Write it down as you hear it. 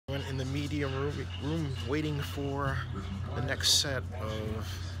in the media room waiting for the next set of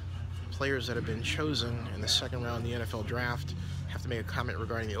players that have been chosen in the second round of the NFL draft. I have to make a comment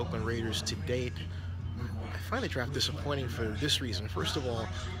regarding the Oakland Raiders to date. I find the draft disappointing for this reason. First of all,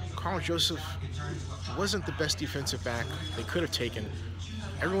 Karl wasn't the best defensive back they could have taken.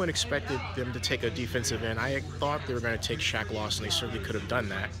 Everyone expected them to take a defensive end. I thought they were going to take Shaq Lawson. They certainly could have done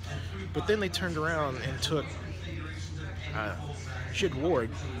that. But then they turned around and took Jihad,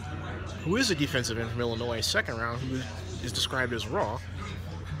 who is a defensive end from Illinois, second round, who is described as raw.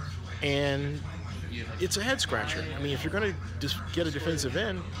 And it's a head scratcher. I mean, if you're going to just get a defensive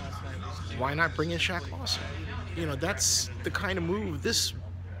end, why not bring in Shaq Lawson? You know, that's the kind of move this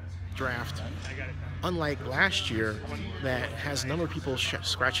draft, unlike last year, that has a number of people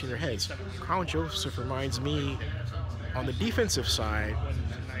scratching their heads. Karl Joseph reminds me, on the defensive side,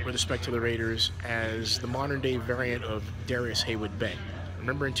 with respect to the Raiders, as the modern-day variant of Darius Haywood-Bey.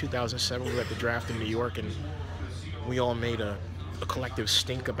 Remember in 2007, we were at the draft in New York, and we all made a collective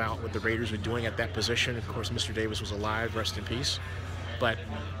stink about what the Raiders were doing at that position. Of course, Mr. Davis was alive, rest in peace. But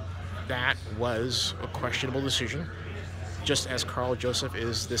that was a questionable decision, just as Karl Joseph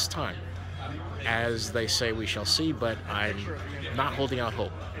is this time. As they say, we shall see, but I'm not holding out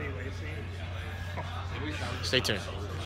hope. Stay tuned.